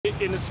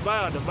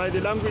inspired by the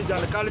language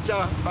and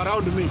culture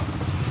around me.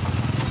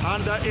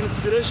 And the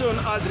inspiration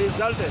has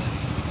resulted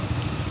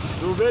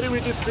to very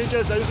witty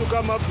speeches I used to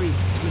come up with,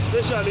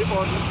 especially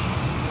on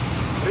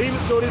Real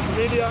Stories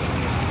Media,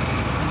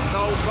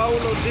 Sao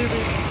Paulo TV,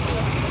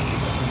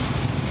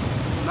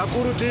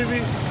 Nakuru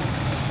TV,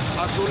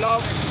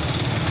 Asulab,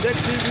 Check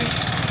TV,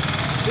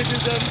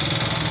 Citizen,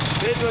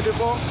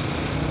 K24,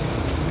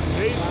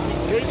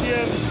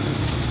 KTN,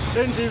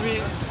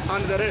 NTV,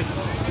 and the rest.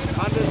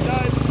 And the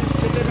style is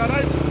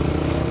categorized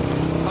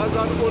as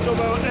an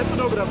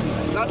autobiography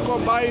that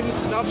combines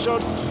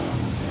snapshots,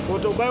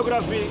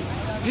 autobiography,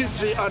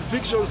 history, and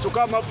fictions to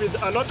come up with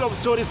a lot of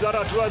stories that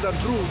are truer than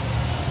true,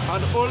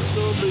 and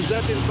also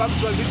presenting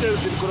factual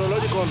details in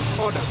chronological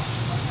order.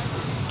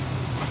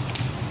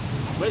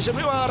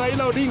 Mheshimiwa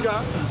Raila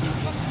Odinga,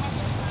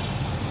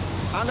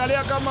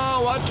 angalia kama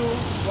watu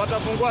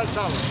watafungua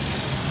sawa.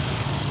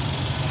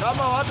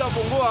 Kama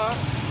watafungua,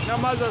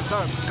 nyamaza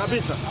sana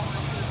kabisa.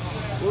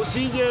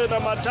 Usije na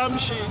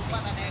matamshi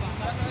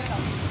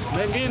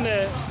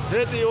mengine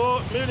eti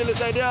mimi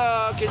nilisaidia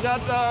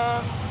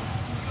Kenyatta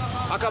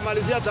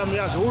akamalizia tamu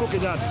yake, Uhuru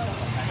Kenyatta.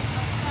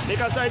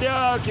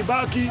 Nikasaidia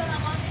Kibaki,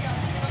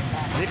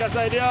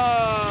 nikasaidia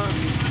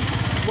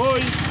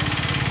Moi,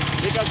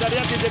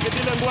 nikasaidia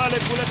Kijeketile Ngwale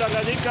kule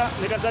Tanganyika,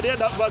 nikasaidia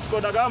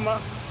Vasco da Gama.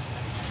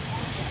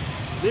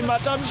 Ni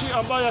matamshi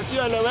ambayo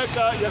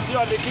yasiyoeleweka,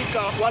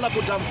 yasiyoandikika wala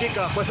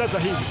kutamkika kwa sasa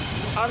hivi.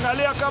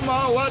 Angalia kama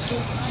hao watu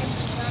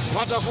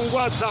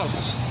watafungua sawa.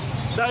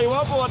 Na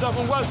iwapo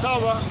watafungua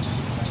sawa,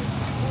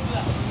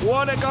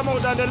 uone kama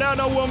utaendelea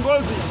na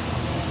uongozi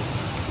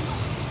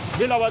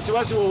bila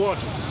wasiwasi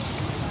wowote.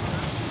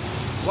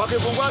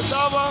 Wakifungua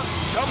sawa,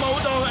 kama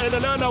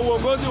utaendelea na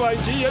uongozi wa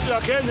nchi yetu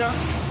ya Kenya,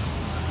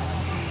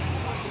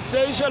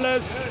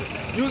 Seychelles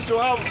used to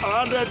have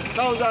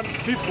 100,000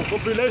 people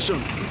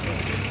population.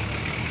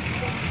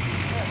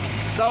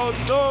 Sao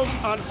Tome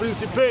and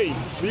Principe,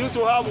 we used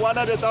to have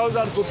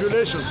 100,000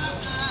 population.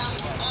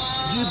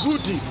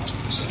 Djibouti,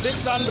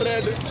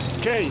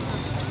 600K.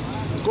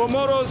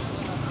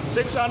 Comoros,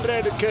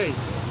 600K.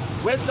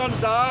 Western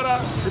Sahara,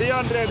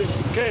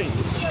 300K.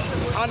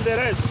 And the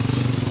rest.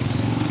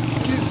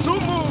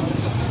 Kisumu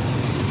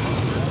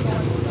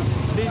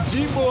ni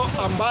jimbo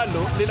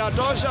ambalo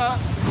linatosha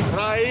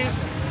rais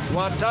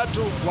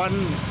watatu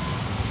wanne.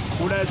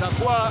 Unaweza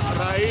kuwa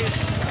rais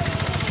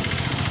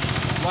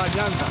wa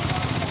Nyanza.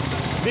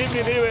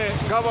 Mimi niwe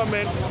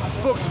government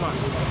spokesman.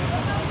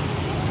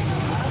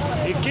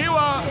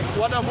 Ikiwa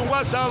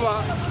watafungua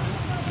sawa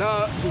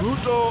na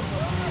Ruto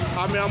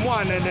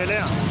ameamua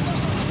anaendelea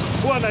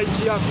kuwa na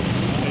nchi yako.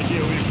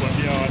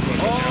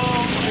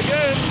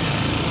 Again,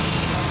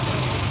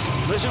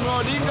 Mheshimiwa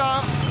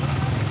Odinga,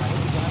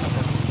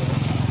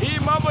 hii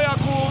mambo ya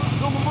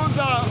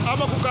kuzungumza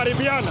ama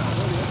kukaribiana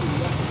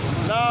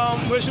na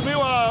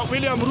Mheshimiwa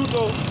William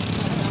Ruto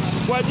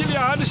kwa ajili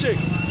ya handshake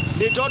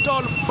ni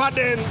total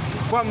burden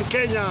kwa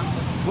Mkenya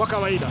wa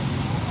kawaida.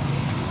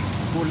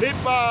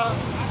 Kulipa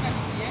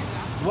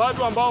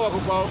watu ambao wako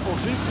kwa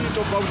ofisi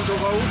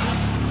tofauti,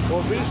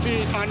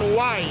 ofisi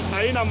anuwai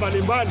aina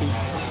mbalimbali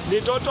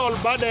ni total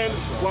burden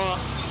kwa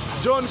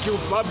John Q.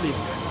 Public,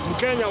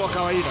 Mkenya wa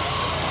kawaida.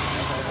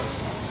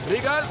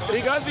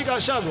 Rigathi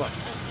Gachagua,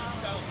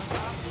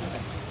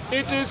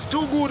 it is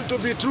too good to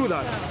be true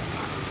that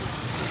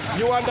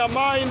you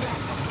undermined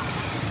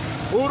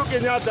Uhuru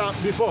Kenyatta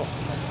before,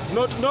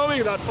 not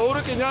knowing that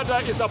Uhuru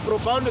Kenyatta is a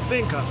profound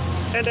thinker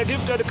and a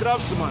gifted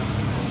craftsman,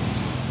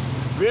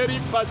 very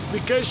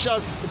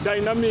perspicacious,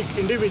 dynamic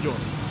individual,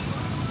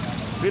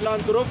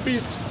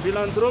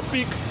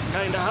 philanthropic,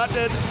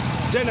 kind-hearted,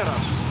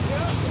 generous,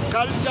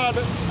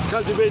 cultured,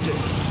 cultivated.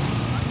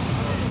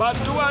 But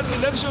towards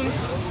elections,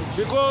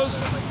 because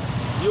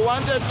you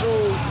wanted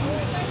to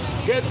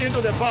get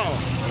into the power,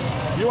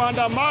 you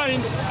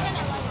undermined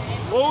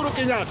Uhuru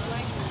Kenyatta.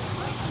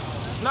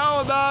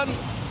 Now that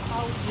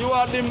you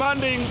are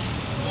demanding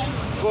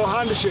for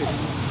handshake,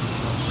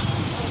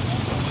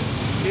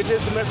 it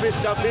is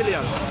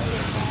Mephistophelian.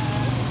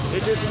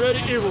 It is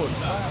very evil.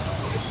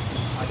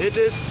 It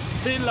is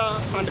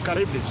Scylla and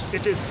Charybdis.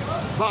 It is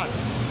bad.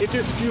 It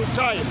is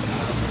futile.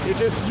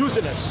 It is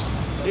useless.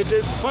 It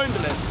is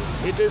pointless.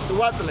 It is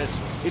worthless.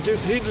 It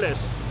is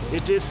heedless.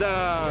 It is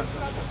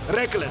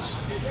reckless.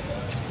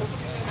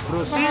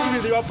 Proceed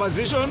with your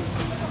position.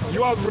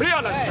 You have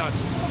realized that.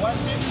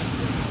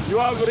 You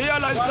have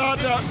realized that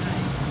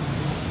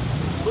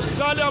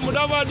Salia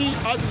Mudavadi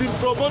has been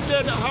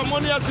promoted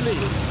harmoniously,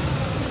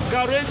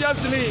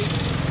 courageously,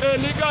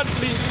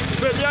 elegantly,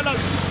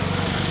 fabulously.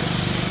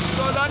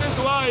 So that is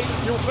why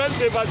you felt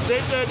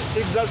devastated,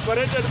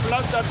 exasperated,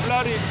 flustered,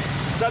 flurried,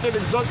 suddenly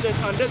exhausted,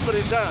 and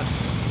desperately tired.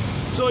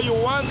 So you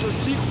want to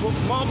seek for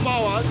more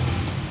powers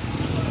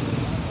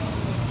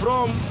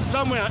from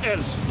somewhere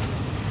else,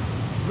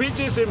 which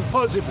is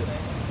impossible.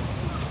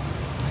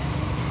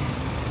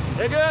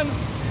 Again,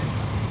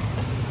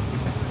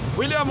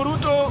 William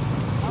Ruto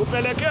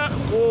kupelekea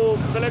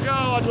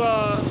watu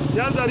wa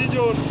Nyanza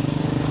region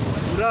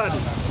mradi.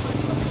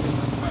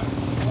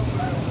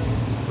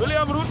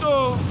 William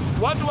Ruto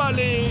watu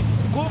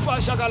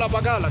walikufa shagala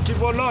bagala,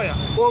 kiboloya,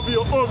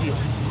 ovyo ovyo.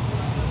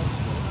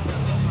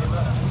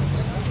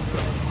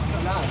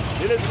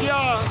 Nilisikia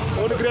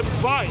on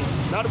grapevine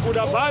na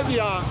kuna baadhi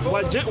ya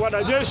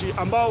wanajeshi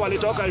ambao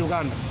walitoka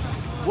Uganda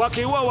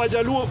wakiua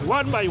Wajaluo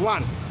one by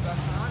one.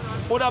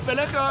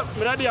 Unapeleka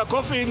miradi ya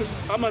coffins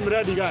ama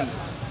miradi gani?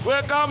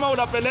 We kama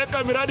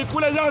unapeleka miradi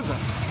kule Nyanza,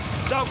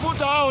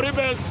 tafuta hao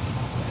rebels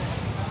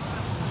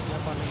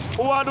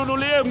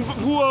uwanunulie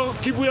nguo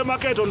Kibuye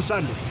Market on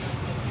Sunday.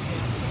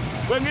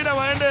 Wengine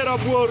waende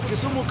Rabuor,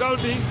 Kisumu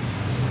County,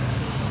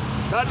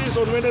 that is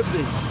on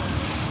Wednesday.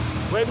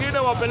 Wengine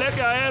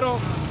wapeleke Ahero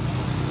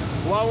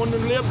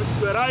wanunulie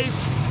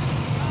rice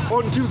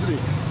on Tuesday.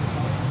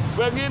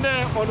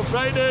 Wengine on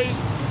Friday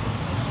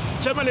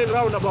Chemelil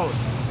roundabout.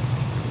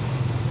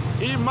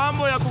 Hii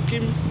mambo ya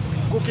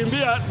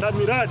kukimbia na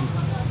miradi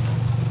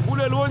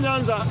kule Luo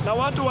Nyanza na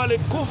watu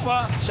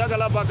walikufa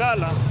shagala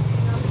bagala,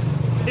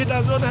 it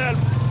does not help.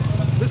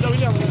 Mr.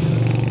 William,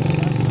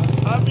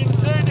 I've been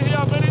saying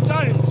here many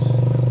times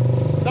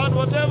that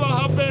whatever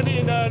happened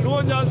in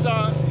Luo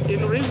Nyanza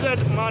in recent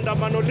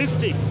Maandamano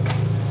district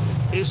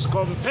is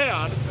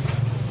compared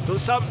to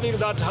something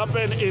that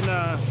happened in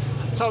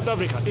South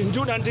Africa. In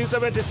June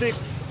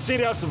 1976,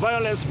 serious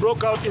violence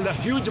broke out in the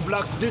huge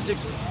blacks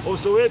district of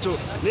Soweto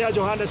near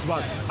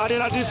Johannesburg. And in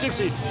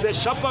 1960, the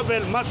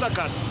Sharperville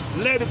massacre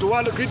led to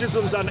world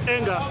criticisms and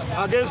anger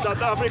against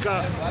South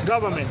Africa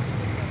government.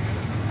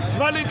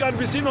 Smiling can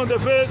be seen on the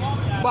face,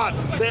 but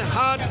the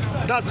heart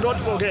does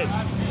not forget.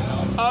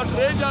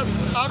 Outrageous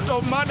act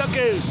of murder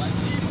case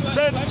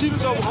sent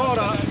chills of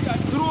horror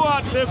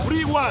throughout the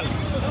free world.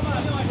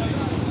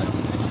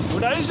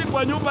 Unaishi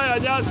kwa nyumba ya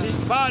nyasi,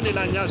 paa ni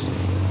la nyasi.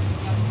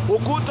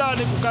 Ukuta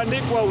ni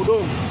kukandikwa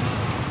udongo.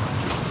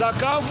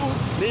 Sakafu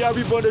ni ya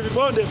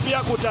vibonde, pia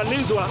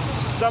kutalizwa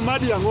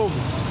samadi ya ng'ombe.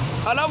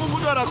 Alafu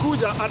mtu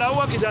anakuja,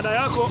 anaua kijana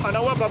yako,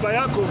 anaua baba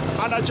yako,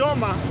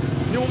 anachoma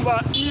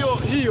nyumba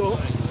hiyo.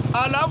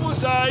 Alafu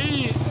saa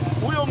hii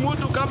huyo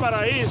mtu kama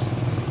rais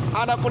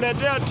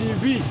anakuletea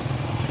TV.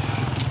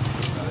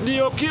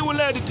 Ndio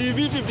QLED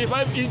TV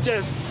 55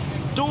 inches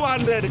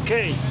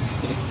 200K.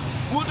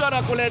 Mtu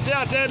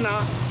anakuletea tena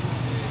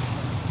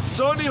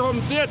Sony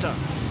Home Theater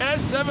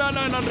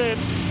S700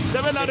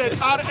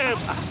 RF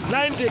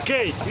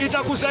 90K.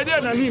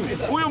 Itakusaidia na nini?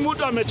 Huyu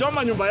mtu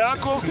amechoma nyumba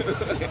yako,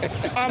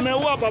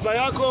 ameua baba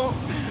yako,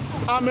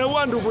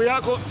 ameua ndugu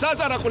yako.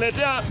 Sasa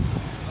anakuletea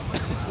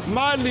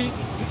mali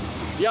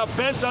ya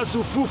pesa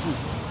sufufu,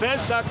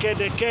 pesa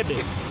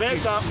kedekede,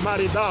 pesa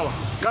maridhawa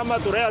kama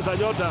thurea za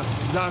nyota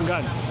za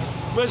angani.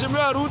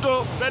 Mheshimiwa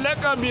Ruto,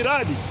 peleka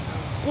miradi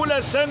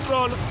kule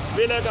Central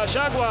vile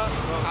Gachagua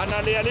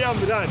analialia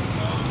miradi.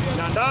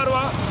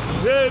 Nyandarua,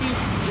 Nyeri,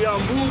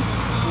 Kiambu,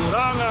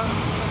 Murang'a,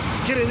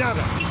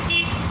 Kirinyaga.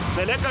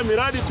 Peleka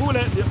miradi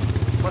kule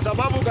kwa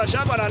sababu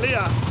Gachagua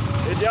analia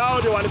eti hao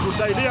ndio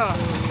walikusaidia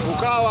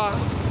ukawa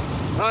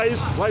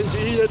rais wa nchi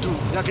hii yetu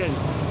ya Kenya.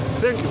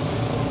 Thank you.